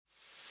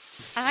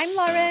I'm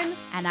Lauren.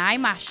 And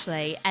I'm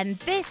Ashley. And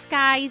this,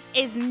 guys,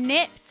 is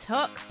Nip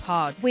Tuck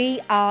Pod. We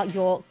are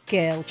your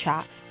girl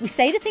chat. We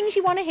say the things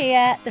you want to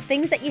hear, the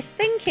things that you're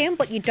thinking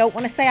but you don't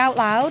want to say out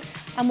loud.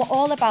 And we're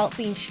all about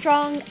being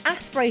strong,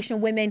 aspirational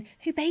women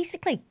who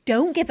basically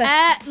don't give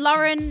a...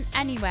 Lauren,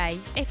 anyway,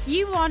 if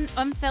you want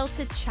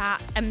unfiltered chat,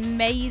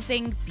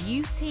 amazing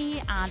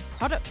beauty and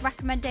product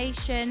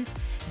recommendations,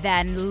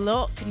 then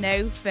look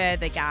no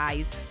further,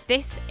 guys.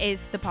 This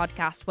is the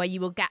podcast where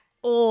you will get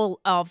all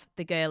of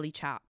the girly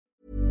chat.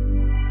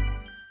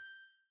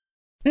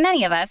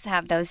 Many of us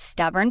have those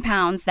stubborn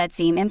pounds that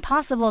seem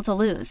impossible to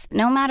lose,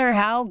 no matter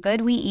how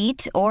good we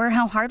eat or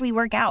how hard we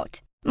work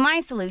out.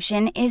 My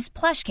solution is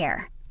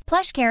PlushCare.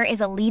 PlushCare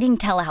is a leading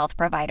telehealth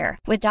provider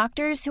with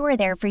doctors who are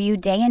there for you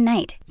day and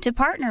night to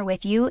partner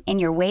with you in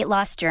your weight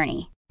loss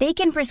journey. They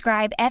can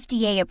prescribe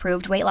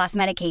FDA-approved weight loss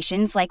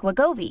medications like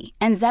Wegovy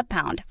and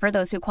Zepbound for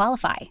those who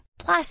qualify.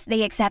 Plus,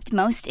 they accept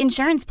most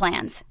insurance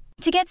plans.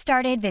 To get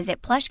started,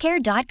 visit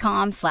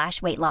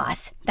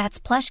plushcare.com/weightloss. That's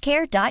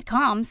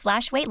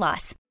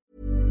plushcare.com/weightloss.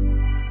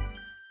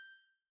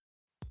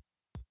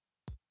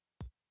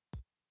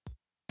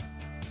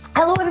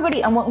 Hello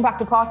everybody and welcome back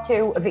to part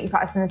 2 of Vicky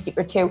Pattison, The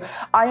Secret 2.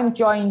 I am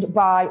joined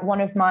by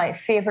one of my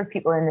favourite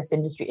people in this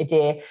industry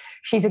today.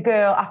 She's a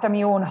girl after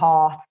my own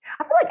heart.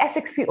 I feel like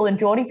Essex people and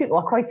Geordie people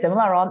are quite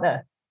similar, aren't they?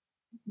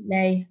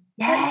 Nay.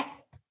 Yeah.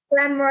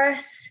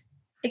 Glamorous.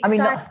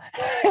 Exciting. I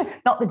mean,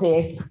 not the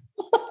day.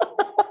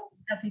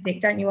 Everything,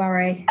 don't you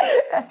worry.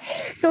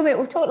 So, mate,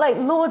 we've talked like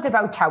loads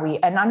about Towie,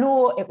 and I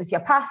know it was your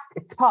past,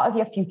 it's part of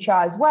your future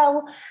as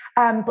well.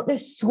 But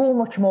there's so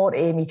much more to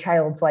Amy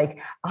Childs. Like,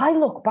 I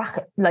look back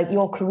at like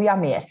your career,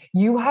 mate.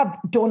 You have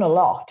done a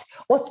lot.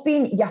 What's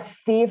been your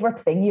favourite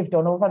thing you've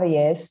done over the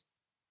years?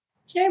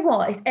 Do you know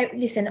what?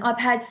 Listen, I've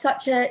had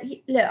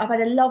I've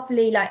had a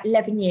lovely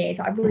 11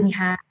 years. I really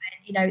have.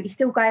 And, it's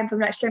still going from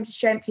like strength to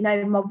strength,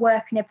 my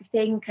work and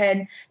everything.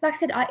 And like I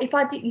said, if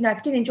I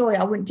didn't enjoy it,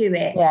 I wouldn't do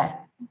it. Yeah.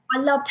 I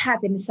loved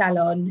having the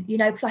salon,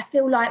 because I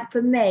feel like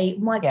for me,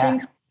 my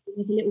dream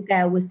as a little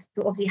girl was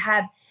to obviously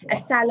have a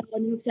salon.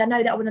 And obviously I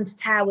know that I went on to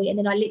Towie, and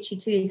then I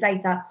literally 2 years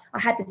later, I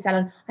had the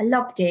salon. I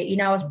loved it.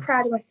 I was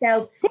proud of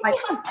myself. Didn't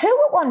you have 2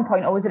 at one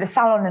point, or was it a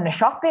salon and a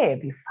shop,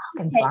 babe? You're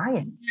fucking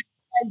flying.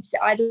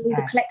 I had all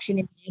the collection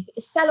in there, but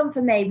the salon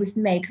for me was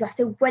me, because I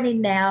still went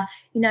in there.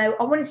 I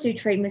wanted to do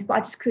treatments, but I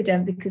just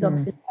couldn't, because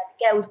obviously the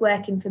girl was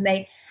working for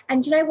me.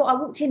 And you know what? I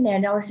walked in there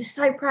and I was just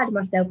so proud of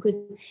myself, because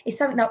it's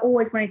something I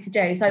always wanted to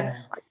do. So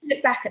I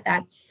look back at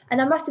that,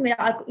 and I must admit,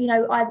 I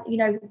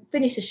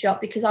finished the shop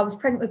because I was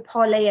pregnant with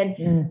Polly, and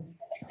the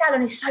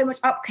salon is so much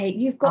upkeep.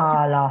 You've got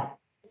to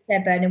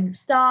 7 and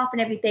staff and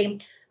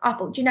everything. I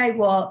thought, do you know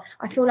what?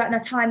 I feel like my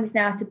time is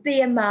now to be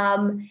a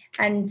mum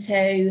and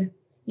to,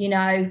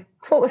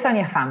 focus on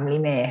your family,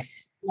 mate.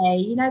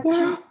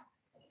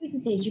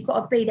 Businesses, you've got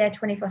to be there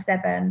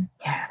 24/7.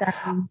 Yeah. So,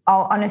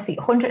 honestly,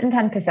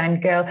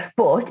 110%, girl.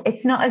 But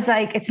it's not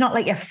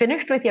like you're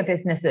finished with your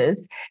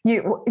businesses.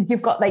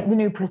 You've got like the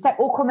new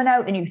Prosecco coming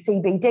out, the new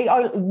CBD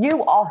oil.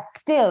 You are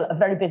still a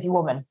very busy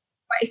woman.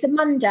 Right, it's a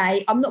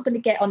Monday. I'm not going to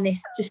get on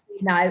this, just so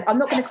you know. I'm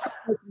not going to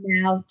start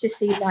now, just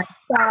so you know.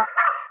 But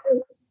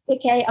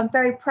okay, I'm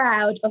very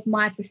proud of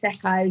my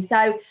Prosecco.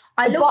 So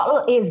the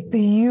bottle is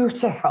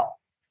beautiful.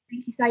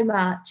 Thank you so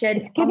much. And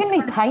it's giving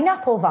me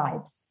pineapple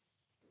vibes.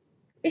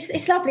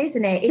 It's lovely,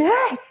 isn't it?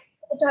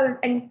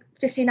 And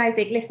just so you know,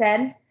 Vic,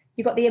 listen,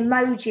 you've got the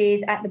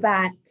emojis at the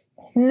back.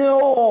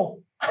 No.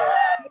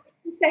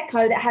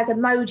 Prosecco that has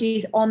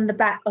emojis on the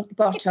back of the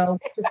bottle.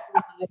 Just so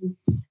you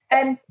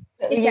know.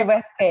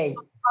 USP.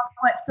 I've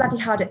worked bloody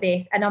hard at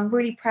this, and I'm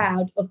really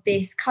proud of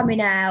this coming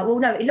out. Well,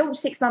 no, it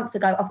launched 6 months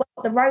ago. I've got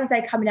the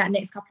rosé coming out in the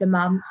next couple of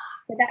months,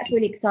 so that's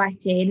really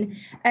exciting.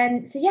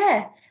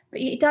 But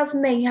it does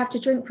mean you have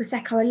to drink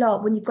Prosecco a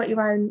lot when you've got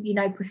your own,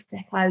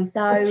 Prosecco.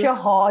 So it's your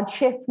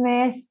hardship,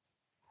 mate.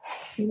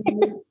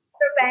 The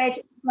red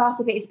glass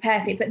of it is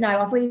perfect. But no,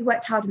 I've really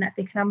worked hard on that,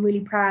 Vic, and I'm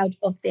really proud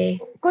of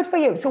this. Good for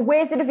you. So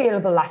where's it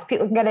available, lass?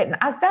 People can get it in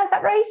Asda, is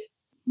that right?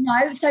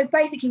 No, so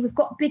basically we've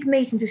got big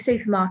meetings with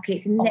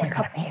supermarkets in the next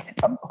couple of years.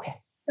 Okay.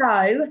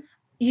 So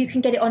you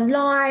can get it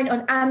online,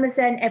 on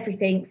Amazon,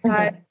 everything.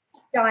 So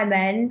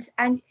Diamond,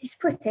 and it's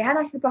pretty. How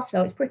nice is the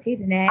bottle? It's pretty,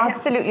 isn't it?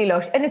 Absolutely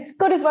lush. And it's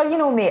good as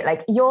well, mate,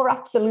 like you're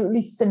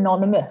absolutely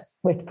synonymous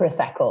with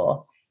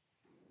Prosecco.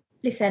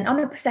 Listen, I'm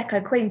a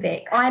Prosecco queen,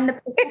 Vic. I'm the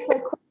Prosecco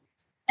queen.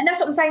 And that's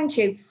what I'm saying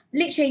to you.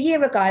 Literally a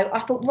year ago, I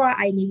thought, right,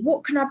 Amy,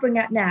 what can I bring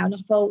out now? And I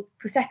thought,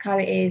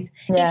 Prosecco it is.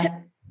 Yeah. It's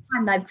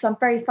time though, because I'm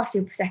very fussy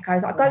with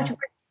Proseccos. I go to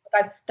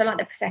don't like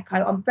the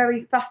Prosecco. I'm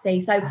very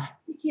fussy. So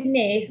picking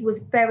this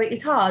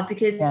it's hard,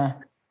 because I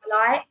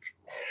like.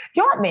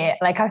 Do you know what, mate?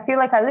 Like, I feel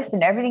like I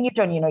listen to everything you've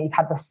done. You've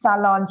had the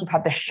salons, you've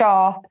had the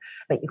shop,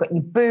 like you've got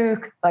your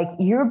book. Like,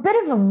 you're a bit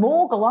of a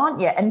mogul,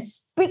 aren't you? And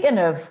speaking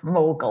of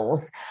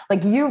moguls,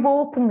 like you've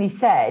openly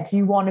said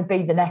you want to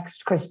be the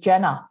next Kris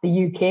Jenner,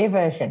 the UK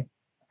version.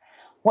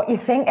 What you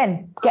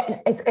thinking?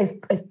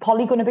 Is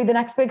Polly going to be the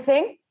next big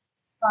thing?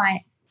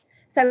 Right.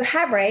 So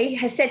Harry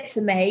has said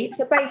to me,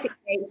 so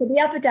basically, the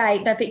other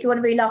day, I think you want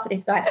to really laugh at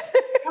this, right?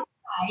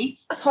 day,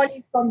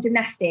 Polly's gone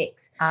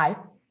gymnastics. Aye.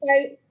 So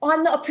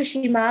I'm not a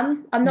pushy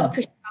mum. I'm not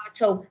a pushy mum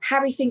at all.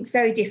 Harry thinks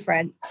very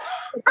different.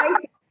 So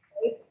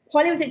basically,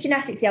 Polly was at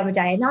gymnastics the other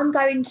day, and I'm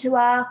going to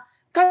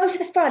go to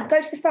the front,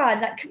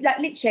 like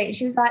literally. And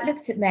she was like,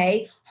 looked at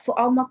me. I thought,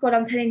 oh my God,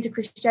 I'm turning into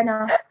Kris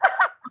Jenner. Get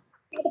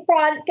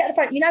at the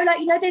front. You know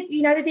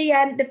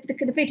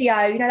the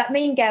video. You know, like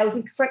Mean Girls.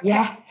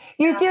 Yeah,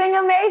 you're doing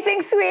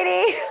amazing,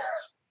 sweetie.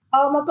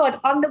 Oh my God,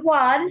 I'm the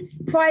one.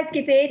 Prize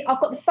giving. I've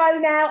got the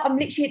phone out. I'm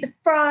literally at the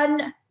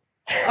front.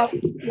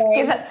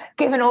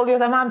 Giving all the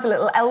other mums a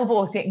little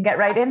elbow so you can get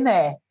right in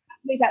there.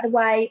 Move out the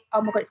way.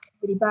 Oh my God, it's getting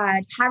really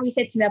bad. Harry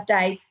said to me the other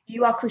day,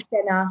 you are Kris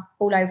Jenner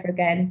all over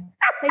again.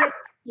 I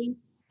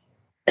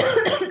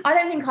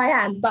don't think I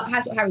am, but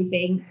that's what Harry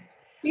thinks.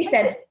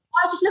 Listen,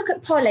 I just look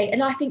at Polly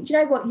and I think, do you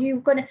know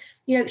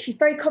what? She's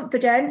very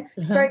confident,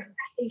 she's very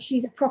classy,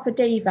 she's a proper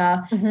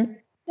diva.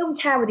 Filmed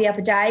Tower the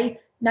other day.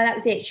 No, that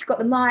was it. She got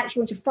the mic. She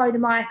wanted to throw the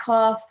mic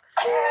off.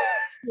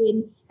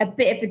 A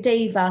bit of a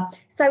diva.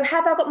 So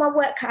have I got my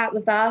work cut out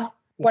with her?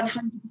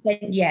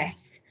 100%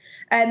 yes.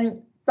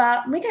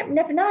 But we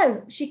never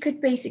know. She could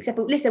be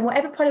successful. Listen,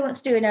 whatever Polly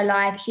wants to do in her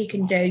life, she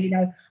can do. You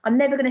know, I'm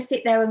never going to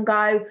sit there and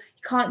go, you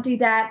can't do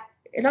that.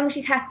 As long as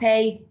she's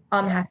happy,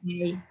 I'm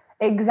happy.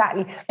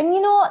 Exactly. And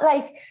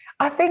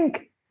I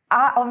think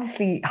I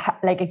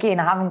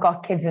haven't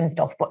got kids and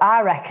stuff, but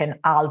I reckon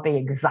I'll be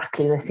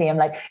exactly the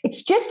same.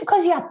 It's just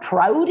because you're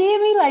proud,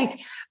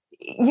 Amy.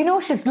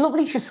 She's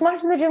lovely. She's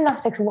smashing the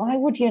gymnastics. Why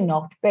would you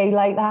not be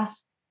like that?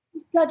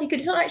 Bloody good.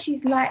 It's not like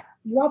she's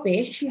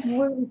rubbish. She's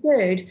really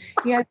good.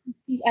 You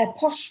know,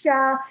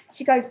 posture.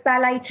 She goes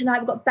ballet tonight.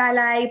 We've got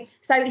ballet.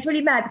 So it's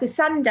really mad because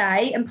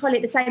Sunday and Polly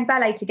at the same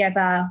ballet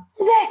together.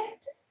 Yeah.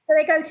 So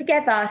they go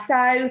together.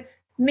 So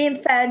me and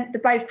Fern,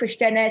 they're both Kris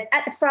Jenners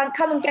at the front.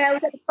 Come on,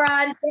 girls, at the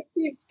front. Let's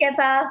do it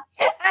together.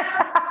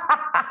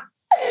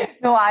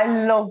 No, I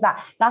love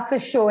that. That's a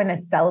show in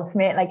itself,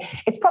 mate.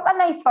 It's proper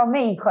nice for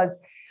me because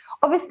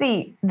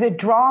obviously the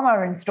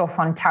drama and stuff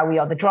on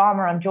Towie or the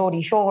drama on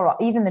Geordie Shore or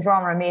even the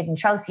drama I made in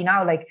Chelsea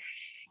now,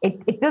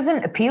 it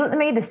doesn't appeal to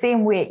me the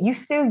same way it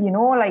used to,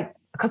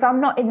 because I'm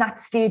not in that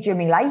stage of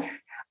my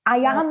life. I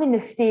am in the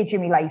stage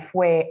of my life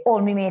where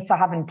all my mates are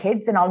having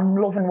kids and I'm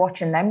loving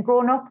watching them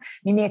growing up.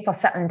 My mates are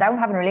settling down,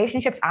 having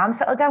relationships. I'm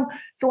settled down.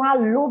 So I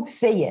love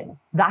seeing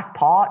that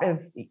part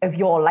of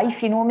your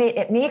life, mate.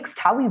 It makes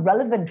Towie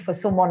relevant for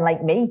someone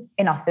like me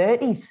in our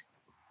 30s.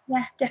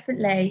 Yeah,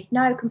 definitely.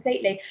 No,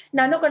 completely.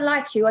 No, I'm not going to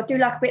lie to you. I do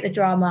like a bit of the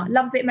drama.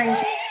 Love a bit of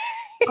mainstream.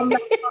 I'm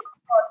like, oh my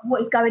God,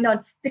 what is going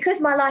on?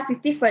 Because my life is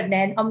different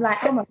then, I'm like,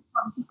 oh my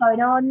God, this is going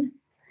on.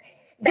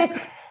 Just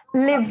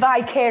live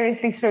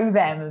vicariously through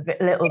them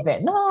a little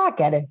bit. No, I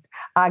get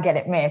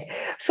it, mate.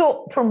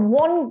 So from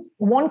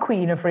one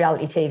queen of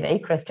reality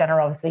TV, Kris Jenner,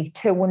 obviously,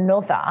 to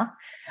another,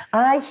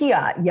 I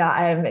hear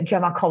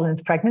Gemma Collins'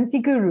 pregnancy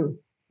guru.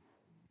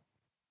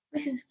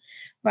 This is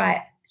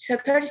right. So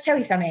can I just tell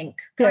you something?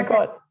 Yeah, go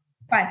on.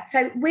 Right.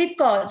 So we've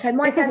got. So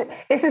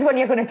this is when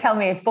you're going to tell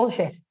me it's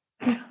bullshit.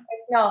 It's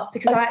not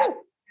because I actually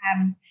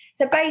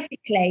So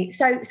basically,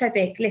 so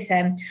Vic,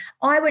 listen,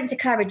 I went to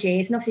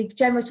Claridge's and obviously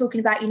Jen was talking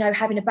about,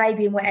 having a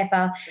baby and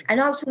whatever. And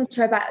I was talking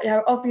to her about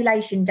her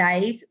ovulation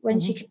days when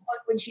she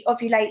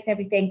ovulates and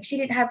everything. She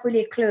didn't have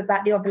really a clue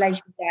about the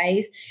ovulation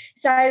days.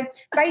 So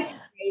basically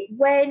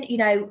when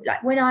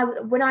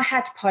I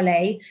had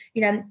Polly,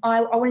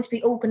 I wanted to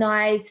be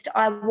organised.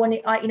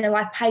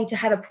 I paid to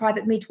have a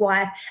private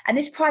midwife, and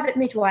this private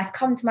midwife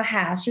come to my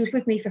house. She was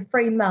with me for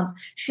 3 months.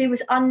 She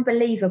was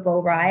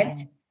unbelievable, right?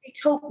 Mm. She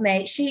taught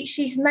me.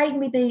 She's made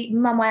me the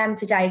mum I am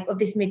today of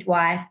this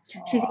midwife.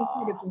 She's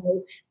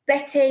incredible.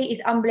 Betty is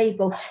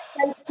unbelievable.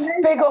 So,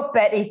 big up,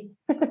 Betty.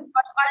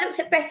 I looked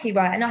at Betty,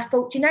 right, and I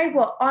thought, do you know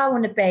what I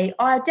want to be?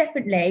 I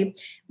definitely,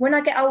 when I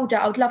get older,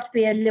 I'd love to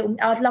be a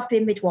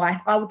midwife.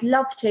 I would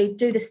love to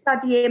do the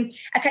studying.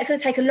 Okay, it's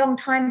going to take a long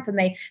time for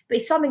me, but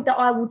it's something that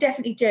I will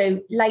definitely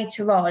do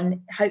later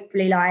on,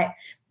 hopefully,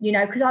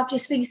 because I've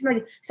just think it's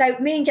amazing. So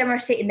me and Gemma are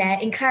sitting there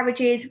in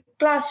Claridge's,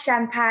 glass of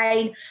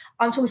champagne.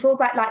 I'm talking all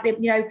about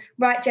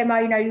right,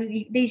 Gemma,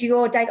 these are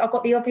your days. I've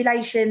got the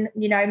ovulation,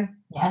 Yeah.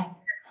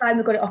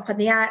 We got it up on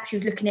the app. She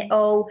was looking at it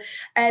all.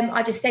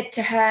 I just said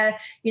to her,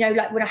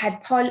 when I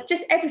had Polly,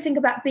 just everything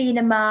about being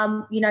a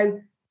mum,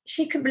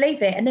 she couldn't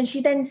believe it. And then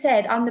she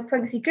said, I'm the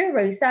pregnancy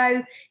guru.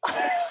 So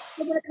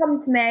they're going to come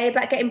to me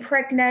about getting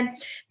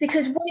pregnant,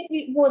 because what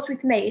it was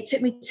with me, it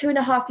took me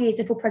 2.5 years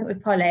to fall pregnant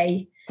with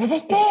Polly. Did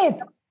it,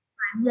 babe?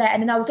 Yeah,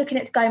 and then I was looking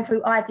at going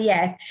through IVF,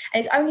 and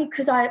it's only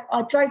because I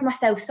drove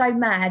myself so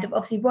mad of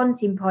obviously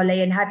wanting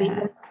Polly and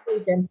having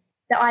children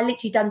that I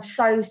literally done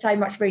so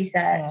much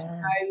research.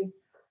 Yeah.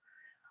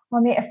 I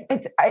mean,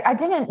 I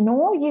didn't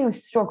know you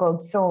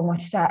struggled so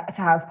much to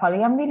have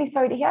Polly. I'm really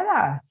sorry to hear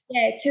that.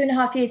 Yeah,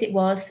 2.5 years it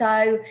was.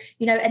 So,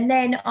 and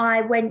then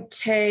I went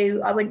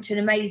to an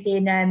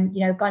amazing,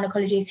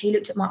 gynecologist. He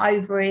looked at my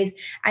ovaries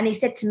and he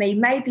said to me,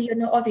 maybe you're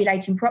not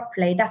ovulating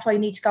properly. That's why you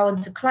need to go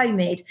on to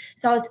Clomid.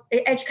 So I was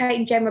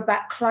educating Gemma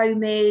about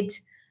Clomid.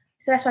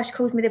 So that's why she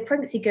calls me the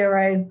Princey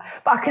Guru.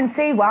 But I can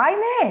see why,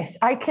 mate.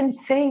 I can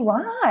see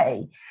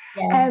why.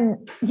 Yeah.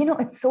 You know,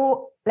 it's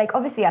so, like,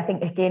 obviously, I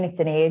think, again, it's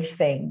an age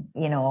thing,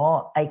 you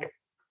know, like,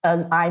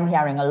 I'm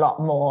hearing a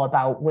lot more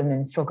about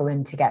women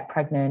struggling to get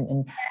pregnant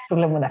and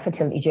struggling with their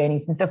fertility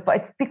journeys and stuff, but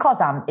it's because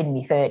I'm in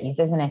my 30s,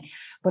 isn't it?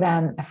 But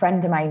a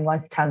friend of mine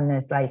was telling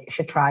us, like,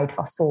 she tried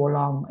for so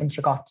long and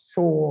she got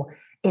so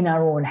in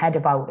her own head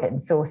about it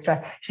and so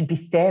stressed. She'd be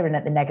staring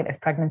at the negative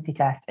pregnancy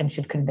test and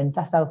she'd convince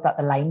herself that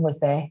the line was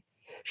there.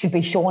 She'd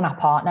be showing her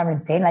partner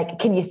and saying, like,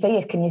 can you see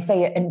it? Can you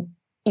see it? And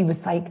he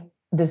was like,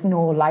 there's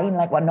no line,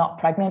 like, we're not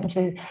pregnant.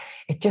 And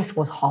it just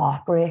was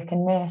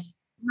heartbreaking, mate.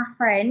 My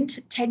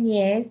friend, 10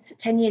 years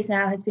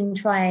now, has been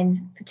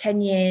trying for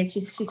 10 years.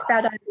 She's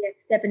failed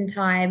IVF 7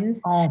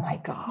 times. Oh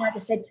my God. And I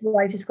just said to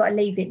her, I've just got to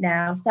leave it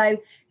now. So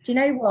do you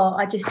know what?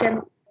 I just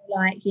generally feel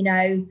like, you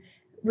know,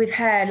 with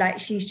her, like,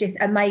 she's just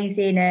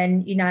amazing.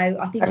 And, you know,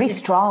 I think very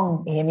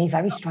strong, Amy,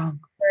 very strong.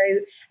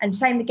 And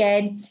same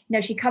again, you know,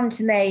 she come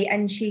to me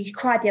and she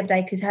cried the other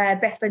day because her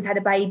best friend had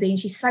a baby and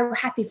she's so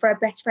happy for her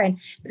best friend.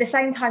 But at the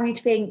same time, you'd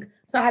think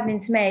it's not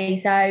happening to me.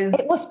 So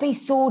it must be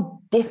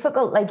so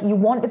difficult. Like, you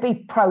want to be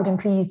proud and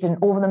pleased and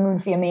over the moon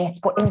for your mates,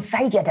 but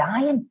inside you're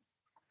dying.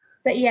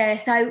 But yeah,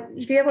 so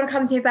if you ever want to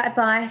come to me about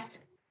advice,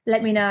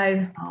 let me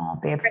know. Oh,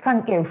 babe,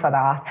 thank you for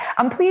that.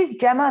 And please,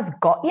 Gemma's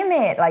got you,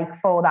 mate, like,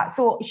 for that.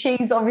 So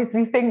she's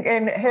obviously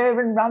thinking her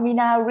and Rami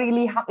now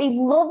really happy.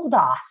 Love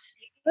that.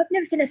 I've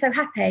never seen her so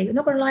happy. I'm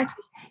not going to lie to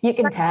you. You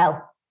can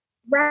tell.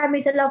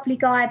 Rami's a lovely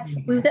guy.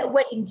 We was at a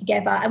wedding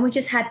together and we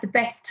just had the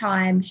best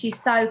time. She's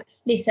so,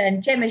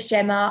 listen, Gemma's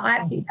Gemma. I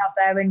absolutely love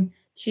her and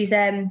she's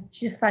a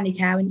funny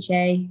cow, isn't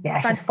she? Yeah,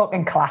 she's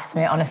fucking class,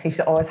 mate. Honestly,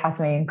 she always has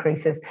me in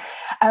creases.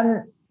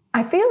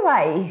 I feel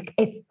like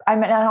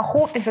and I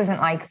hope this isn't,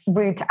 like,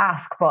 rude to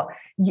ask, but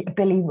you and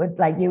Billy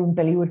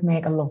would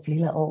make a lovely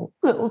little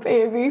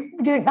baby.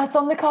 Do you think that's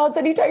on the cards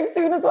anytime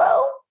soon as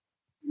well?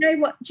 Do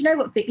you know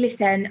what, Vic?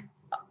 Listen,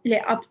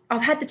 look,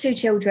 I've had the 2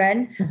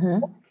 children.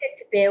 Mm-hmm. I said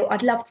to Bill,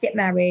 I'd love to get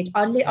married.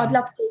 I'd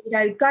love to, you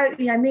know, go,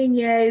 you know, me and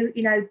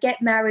you know,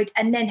 get married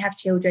and then have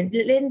children. At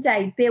the end of the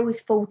day, Bill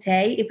is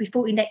 40. He'll be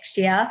 40 next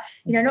year.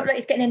 You know, not that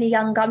he's getting any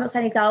younger. I'm not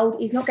saying he's old.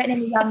 He's not getting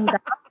any younger.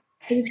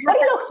 But he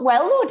looks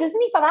well, though,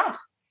 doesn't he, for that?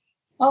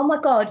 Oh, my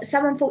God.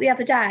 Someone thought the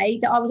other day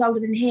that I was older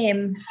than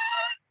him.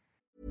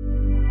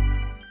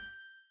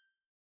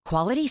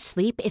 Quality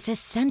sleep is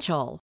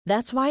essential.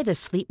 That's why the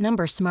Sleep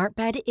Number Smart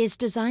Bed is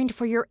designed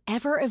for your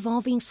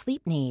ever-evolving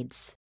sleep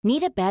needs.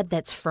 Need a bed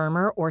that's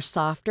firmer or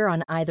softer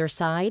on either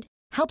side?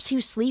 Helps you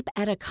sleep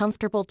at a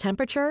comfortable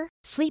temperature?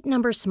 Sleep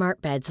Number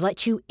Smart Beds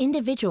let you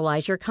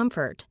individualize your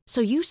comfort, so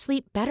you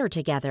sleep better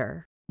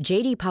together.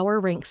 J.D. Power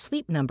ranks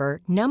Sleep Number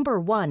number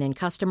 1 in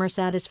customer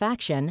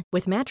satisfaction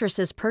with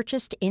mattresses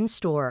purchased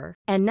in-store.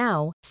 And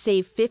now,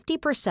 save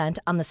 50%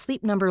 on the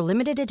Sleep Number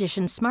Limited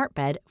Edition Smart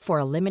Bed for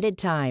a limited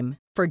time.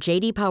 For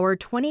J.D. Power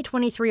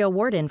 2023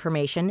 award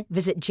information,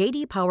 visit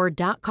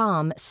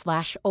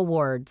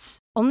jdpower.com/awards.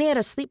 Only at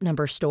a Sleep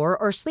Number store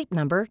or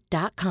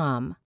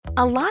sleepnumber.com.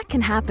 A lot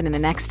can happen in the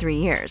next 3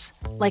 years.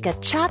 Like a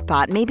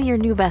chatbot may be your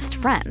new best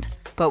friend.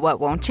 But what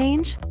won't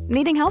change?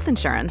 Needing health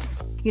insurance.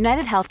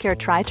 United Healthcare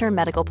Tri-Term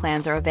Medical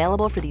Plans are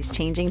available for these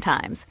changing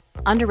times.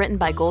 Underwritten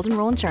by Golden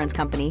Rule Insurance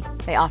Company,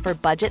 they offer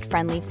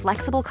budget-friendly,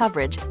 flexible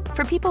coverage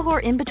for people who are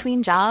in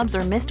between jobs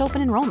or missed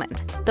open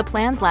enrollment. The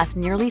plans last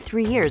nearly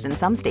 3 years in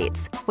some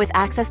states, with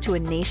access to a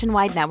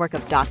nationwide network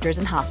of doctors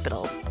and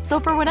hospitals. So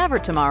for whatever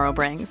tomorrow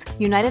brings,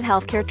 United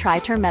Healthcare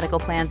Tri-Term Medical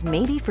Plans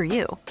may be for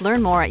you.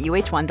 Learn more at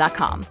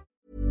uh1.com.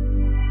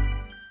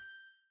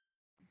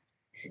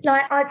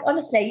 Like,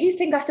 honestly, you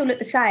think I still look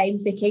the same,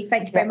 Vicky?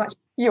 Thank you very much.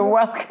 You're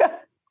welcome.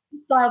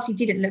 Guy obviously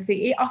didn't look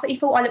 40. He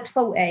thought I looked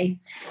 40.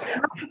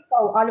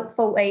 I look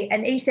 40,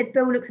 and he said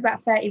Bill looks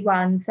about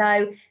 31.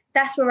 So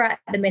that's where we're at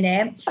the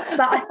minute. But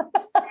I think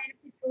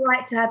it's all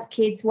right to have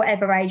kids,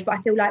 whatever age. But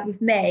I feel like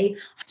with me,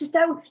 I just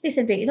don't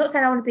listen. Vic, it's not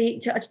saying I want to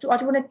be. I just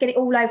want to get it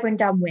all over and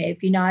done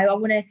with. You know, I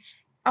want to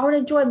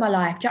enjoy my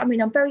life. Do you know what I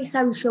mean? I'm very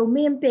social.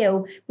 Me and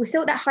Bill, we're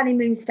still at that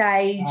honeymoon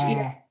stage. Yeah. You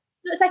know,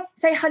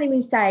 say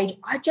honeymoon stage.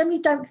 I generally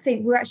don't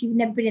think we've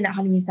never been in that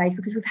honeymoon stage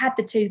because we've had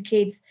the 2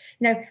 kids.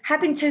 You know,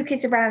 having 2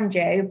 kids around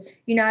you,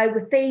 you know,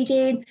 we're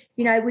feeding,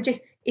 you know,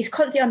 it's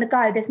constantly on the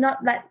go. There's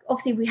not, like,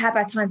 obviously we have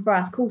our time for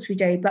us, of course we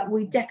do, but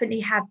we definitely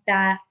have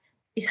that.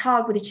 It's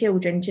hard with the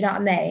children. Do you know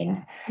what I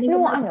mean?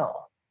 No, I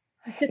know.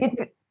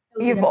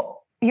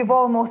 You've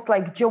almost,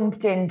 like,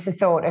 jumped into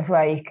sort of,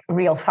 like,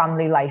 real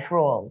family life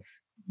roles.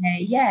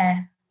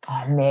 Yeah.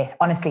 Oh, mate,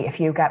 honestly, if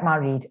you get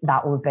married,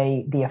 that will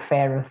be the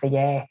affair of the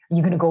year.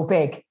 You're going to go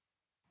big?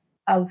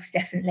 Oh,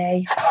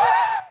 definitely.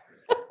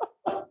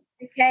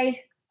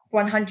 Okay,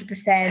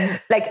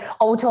 100%. Like,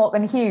 are we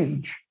talking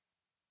huge?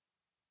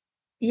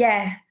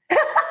 Yeah.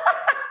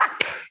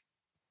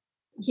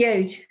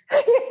 Huge.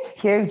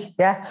 Huge,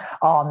 yeah.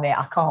 Oh, mate,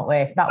 I can't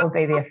wait. That will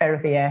be the affair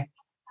of the year.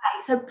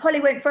 So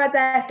Polly went for her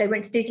birthday,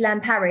 went to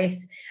Disneyland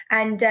Paris.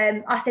 And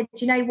I said,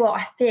 do you know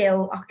what? I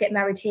feel I could get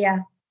married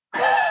here.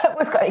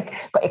 We've got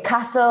your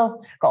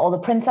castle, got all the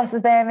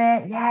princesses there,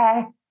 mate.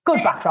 Yeah,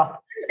 good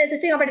backdrop. There's a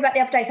thing I read about the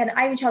other day saying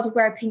Amy Charles would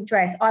wear a pink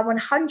dress. I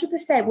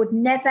 100% would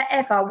never,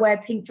 ever wear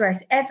a pink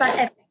dress.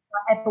 Ever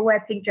wear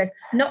a pink dress.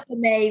 Not for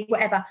me,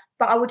 whatever.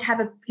 But I would have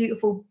a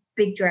beautiful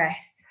big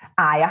dress.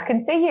 I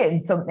can see you in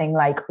something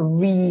like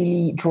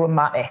really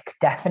dramatic,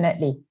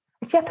 definitely.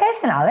 It's your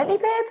personality,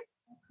 babe.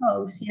 Of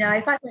course,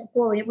 if I went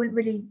boring, it wouldn't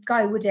really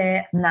go, would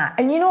it? Nah.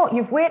 And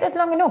you've waited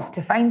long enough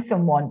to find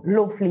someone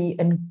lovely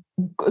and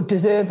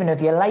deserving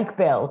of you, like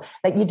Bill.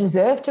 Like, you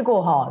deserve to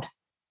go hard.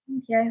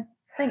 Thank you.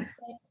 Thanks,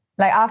 babe.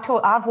 Like,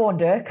 I've worn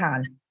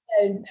Durkan.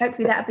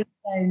 Hopefully that'll be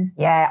soon.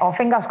 Yeah,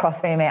 fingers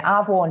crossed for you, mate.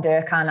 I've worn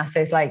Durkan. I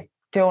says, like,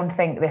 don't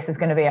think this is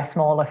going to be a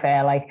small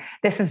affair. Like,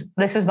 this is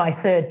my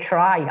third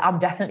try. I'm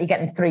definitely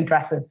getting 3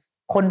 dresses,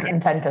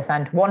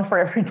 110%. One for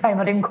every time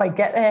I didn't quite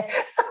get there.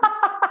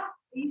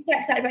 Are you so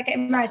excited about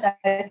getting married,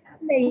 though?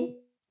 Me.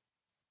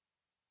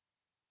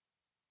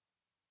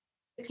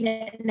 Looking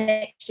at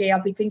next year,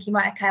 I'll be thinking,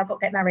 right, okay, I've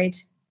got to get married.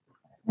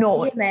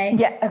 No, you hear me?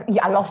 Yeah,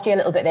 I lost you a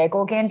little bit there.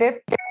 Go again, babe.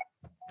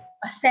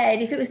 I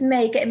said, if it was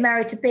me getting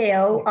married to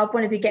Bill, I'd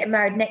want to be getting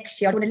married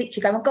next year. I'd want to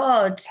literally go, oh my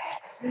God.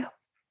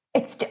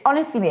 It's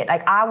honestly, mate,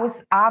 like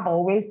I've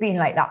always been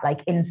like that,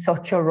 like in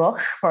such a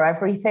rush for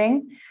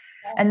everything.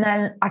 Yeah. And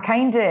then I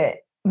kind of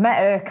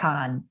met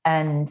Erkan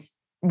and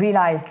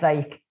realized,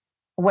 like,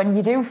 when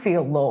you do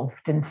feel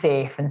loved and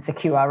safe and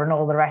secure and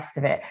all the rest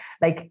of it,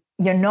 like,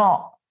 you're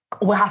not,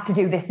 we'll have to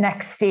do this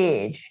next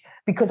stage.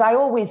 Because I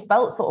always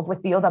felt sort of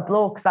with the other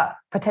blokes that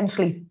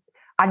potentially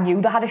I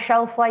knew they had a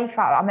shelf life.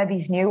 I maybe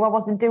knew I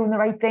wasn't doing the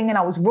right thing, and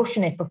I was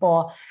rushing it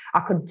before I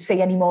could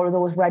see any more of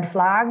those red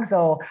flags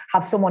or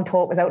have someone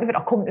talk us out of it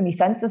or come to me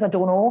senses. I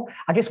don't know.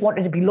 I just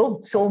wanted to be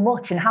loved so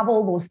much and have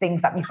all those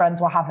things that my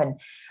friends were having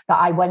that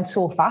I went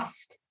so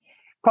fast,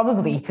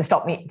 probably to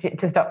stop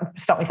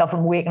myself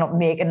from waking up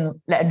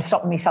and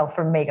stopping myself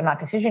from making that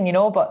decision,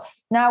 But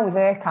now with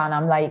Erkan,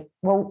 I'm like,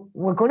 well,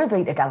 we're going to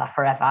be together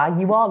forever.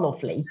 You are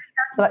lovely.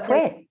 So let's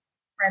wait.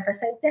 Forever,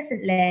 so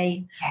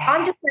definitely. Yeah.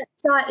 I'm just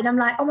excited. I'm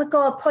like, oh my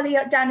God, Polly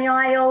down the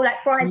aisle,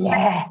 like bridesmaid.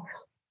 Yeah.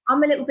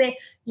 I'm a little bit,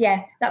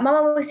 like my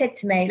mum always said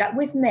to me, like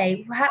with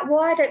me,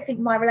 why I don't think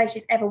my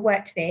relationship ever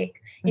worked, Vic,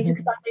 is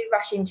because I do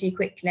rush in too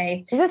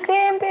quickly. You're the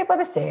same, babe, we're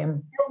the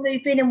same. We'll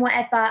move in and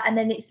whatever, and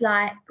then it's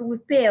like, but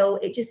with Bill,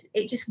 it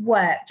just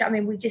worked. I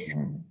mean, we just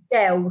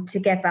gelled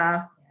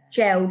together.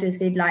 Gelled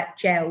as in like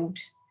gelled.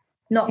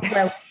 Not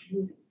well,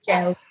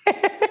 gelled.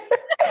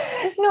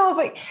 No,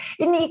 but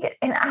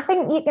and I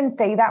think you can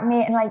say that,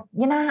 mate. And like,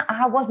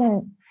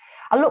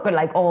 I look at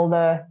like all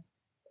the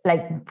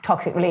like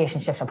toxic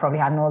relationships I probably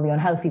had and all the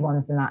unhealthy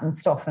ones and that and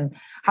stuff, and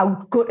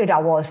how gutted I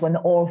was when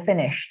they're all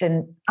finished.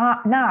 And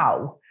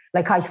now,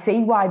 like, I see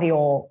why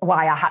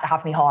I had to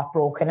have my heart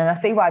broken, and I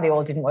see why they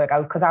all didn't work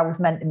out, because I was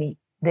meant to meet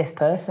this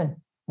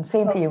person. And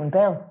same for you and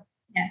Bill.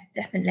 Yeah,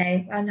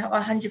 definitely. I know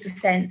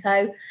 100%.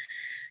 So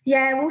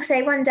yeah, we'll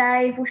see one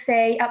day. We'll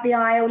see up the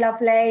aisle,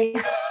 lovely.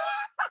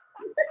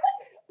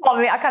 I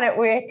mean, I cannot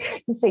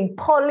wait to see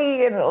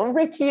Polly and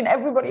Richie and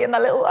everybody in their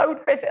little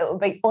outfit. It'll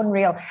be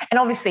unreal. And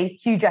obviously,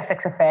 huge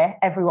Essex affair.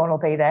 Everyone will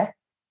be there.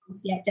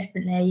 Yeah,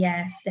 definitely.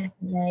 Yeah,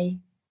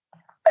 definitely.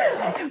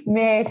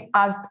 Mate,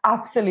 I've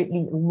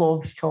absolutely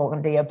loved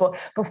talking to you. But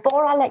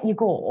before I let you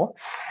go,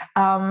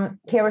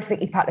 here at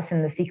Vicky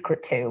Pattison, The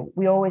Secret To,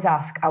 we always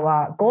ask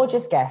our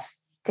gorgeous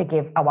guests to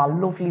give our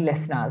lovely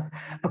listeners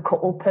a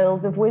couple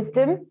pearls of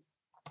wisdom.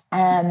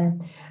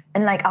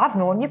 And like, I've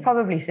known you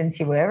probably since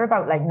you were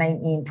about like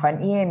 19,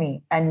 20,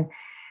 Amy, and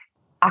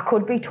I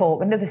could be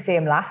talking to the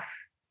same lass.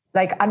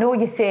 Like, I know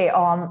you say,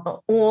 oh, I'm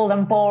old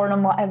and boring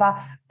and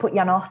whatever, but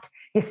you're not.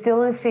 You're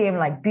still the same,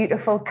 like,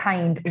 beautiful,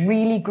 kind,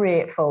 really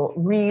grateful,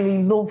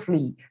 really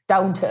lovely,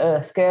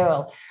 down-to-earth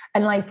girl.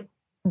 And like,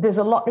 there's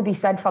a lot to be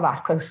said for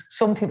that, because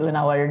some people in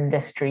our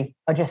industry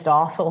are just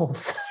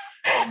arseholes.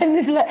 And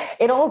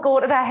it all go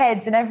to their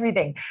heads and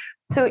everything.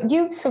 So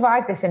you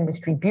survived this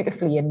industry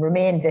beautifully and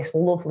remained this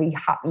lovely,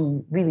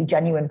 happy, really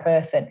genuine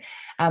person.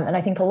 And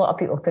I think a lot of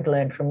people could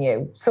learn from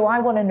you. So I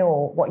want to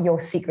know what your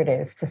secret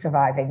is to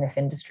surviving this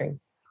industry.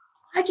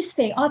 I just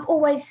think I've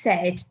always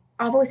said,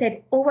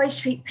 always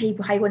treat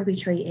people how you want to be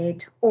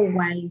treated.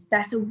 Always.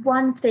 That's the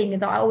one thing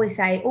that I always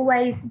say.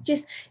 Always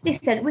just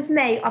listen. With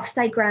me, I've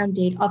stayed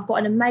grounded. I've got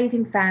an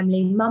amazing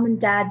family, mum and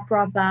dad,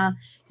 brother.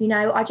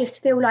 I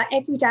just feel like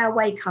every day I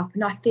wake up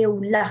and I feel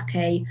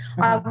lucky.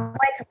 Mm-hmm. I wake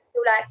up and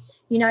feel like,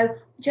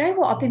 do you know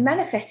what? I've been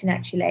manifesting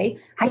actually.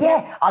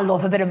 Yeah, I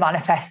love a bit of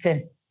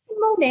manifesting.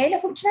 Morning, I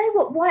thought, do you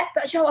know what? Why?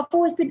 But I've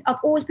always been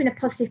a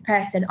positive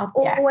person. I've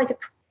always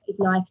appreciated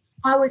life.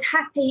 I was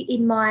happy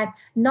in my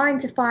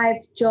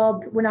 9-to-5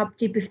 job when I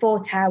did before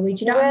Towie.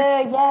 Do you know what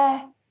I mean?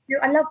 Yeah.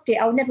 I loved it.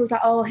 I never was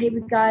like, oh, here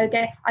we go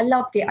again. I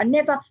loved it. I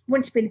never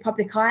wanted to be in the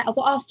public eye. I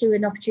got asked to do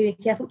an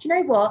opportunity. I thought, do you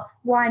know what?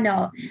 Why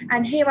not?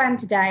 And here I am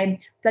today,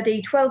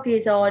 bloody 12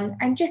 years on,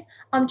 and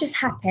I'm just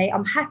happy.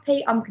 I'm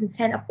happy. I'm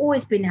content. I've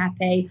always been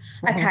happy.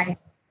 Mm-hmm. Okay.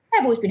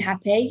 I've always been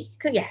happy.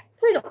 Yeah,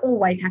 we're not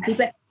always happy,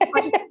 but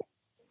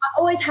I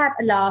always have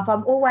a laugh.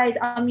 I've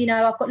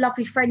got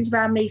lovely friends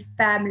around me,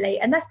 family,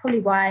 and that's probably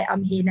why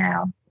I'm here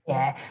now.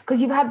 Yeah,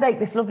 because you've had like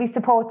this lovely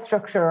support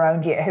structure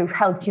around you who've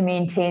helped you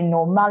maintain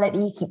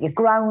normality, keep you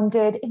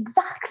grounded.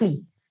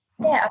 Exactly.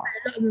 Yeah, I've had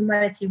a lot of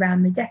normality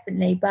around me,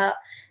 definitely. But,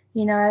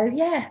 you know,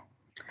 yeah.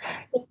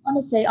 But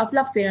honestly, I've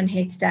loved being on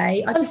here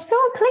today. I'm so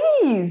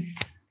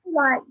pleased.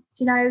 Like,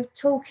 you know,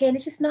 talking.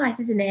 It's just nice,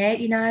 isn't it?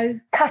 You know,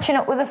 catching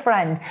up with a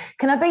friend.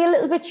 Can I be a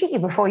little bit cheeky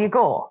before you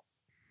go?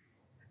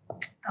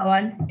 Go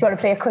on. Do you want to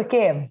play a quick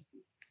game?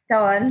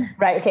 Go on.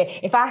 Right,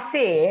 okay. If I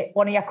say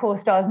one of your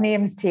co-stars'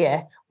 names to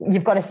you,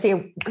 you've got to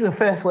say the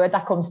first word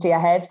that comes to your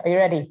head. Are you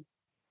ready?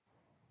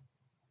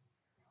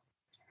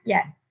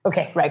 Yeah.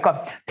 Okay, right, go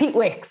on. Pete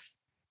Wicks.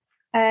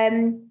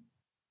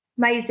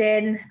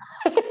 Amazing.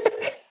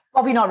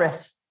 Bobby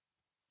Norris.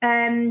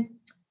 Fong.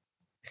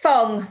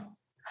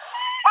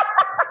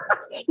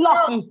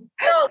 Lockie.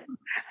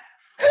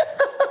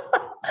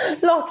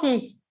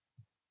 Lockie.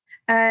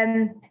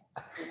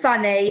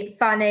 Funny.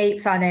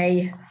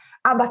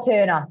 Amber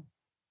Turner.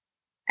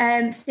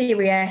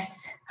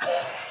 Serious.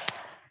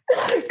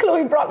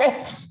 Chloe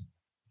Brockett.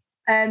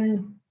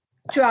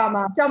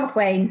 Drama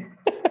queen.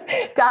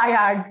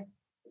 Diags.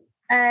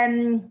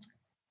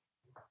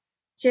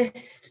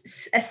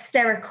 Just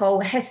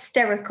hysterical. Gatsby's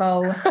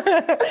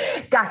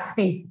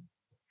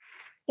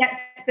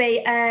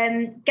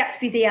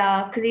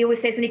ear, because he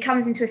always says when he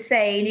comes into a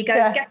scene, he goes,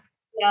 Gatsby's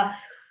ear,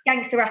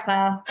 gangster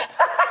rapper.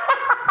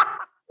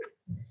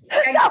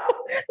 That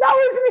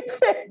was my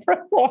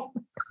favourite one.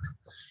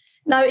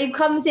 No, he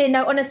comes in,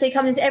 honestly, he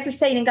comes into every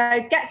scene and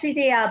goes, Gatsby's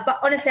ear. But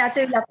honestly, I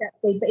do love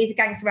Gatsby, but he's a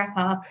gangster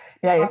rapper.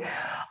 Yeah.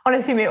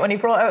 Honestly, mate, when he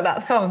brought out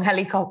that song,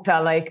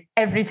 Helicopter, like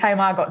every time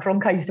I got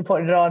drunk, I used to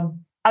put it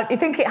on. I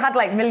think it had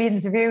like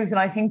millions of views, and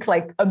I think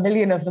like 1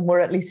 million of them were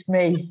at least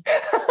me.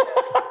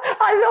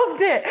 I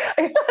loved it.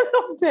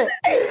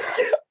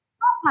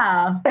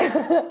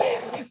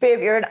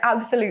 Babe, you're an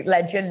absolute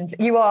legend.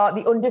 You are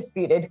the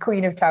undisputed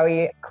Queen of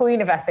Towie,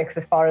 Queen of Essex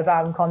as far as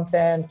I'm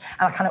concerned,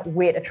 and I cannot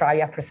wait to try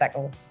your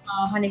Prosecco.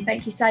 Oh, honey,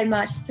 thank you so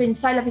much. It's been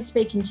so lovely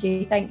speaking to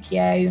you. Thank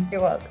you.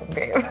 You're welcome,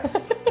 babe.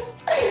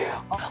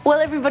 Well,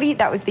 everybody,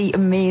 that was the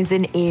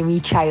amazing Amy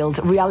Childs,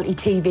 reality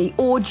TV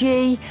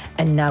OG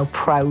and now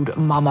proud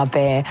mama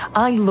bear.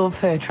 I love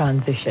her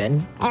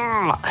transition.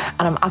 And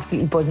I'm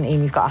absolutely buzzing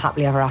Amy's got a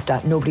happily ever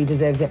after. Nobody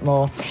deserves it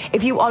more.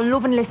 If you are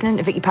loving listening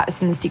to Vicky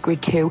Pattison The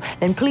Secret 2,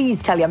 then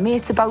please tell your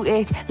mates about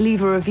it,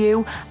 leave a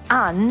review,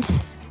 and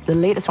the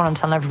latest one I'm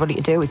telling everybody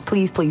to do is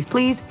please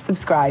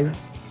subscribe.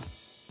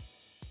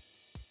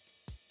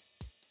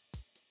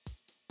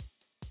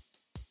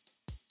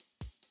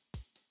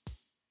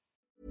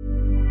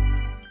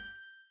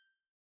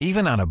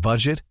 Even on a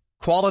budget,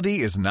 quality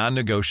is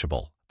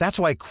non-negotiable. That's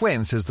why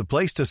Quince is the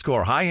place to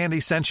score high-end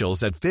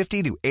essentials at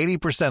 50 to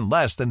 80%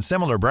 less than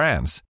similar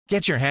brands.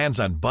 Get your hands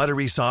on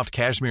buttery soft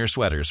cashmere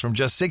sweaters from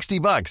just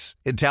 $60,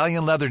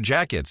 Italian leather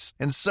jackets,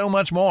 and so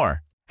much more.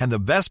 And the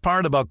best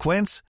part about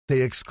Quince,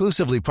 they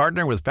exclusively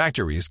partner with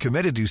factories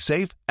committed to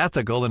safe,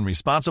 ethical, and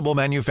responsible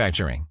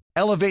manufacturing.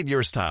 Elevate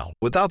your style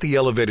without the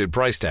elevated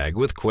price tag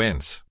with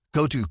Quince.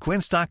 Go to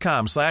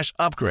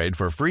quince.com/upgrade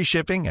for free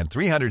shipping and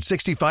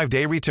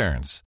 365-day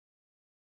returns.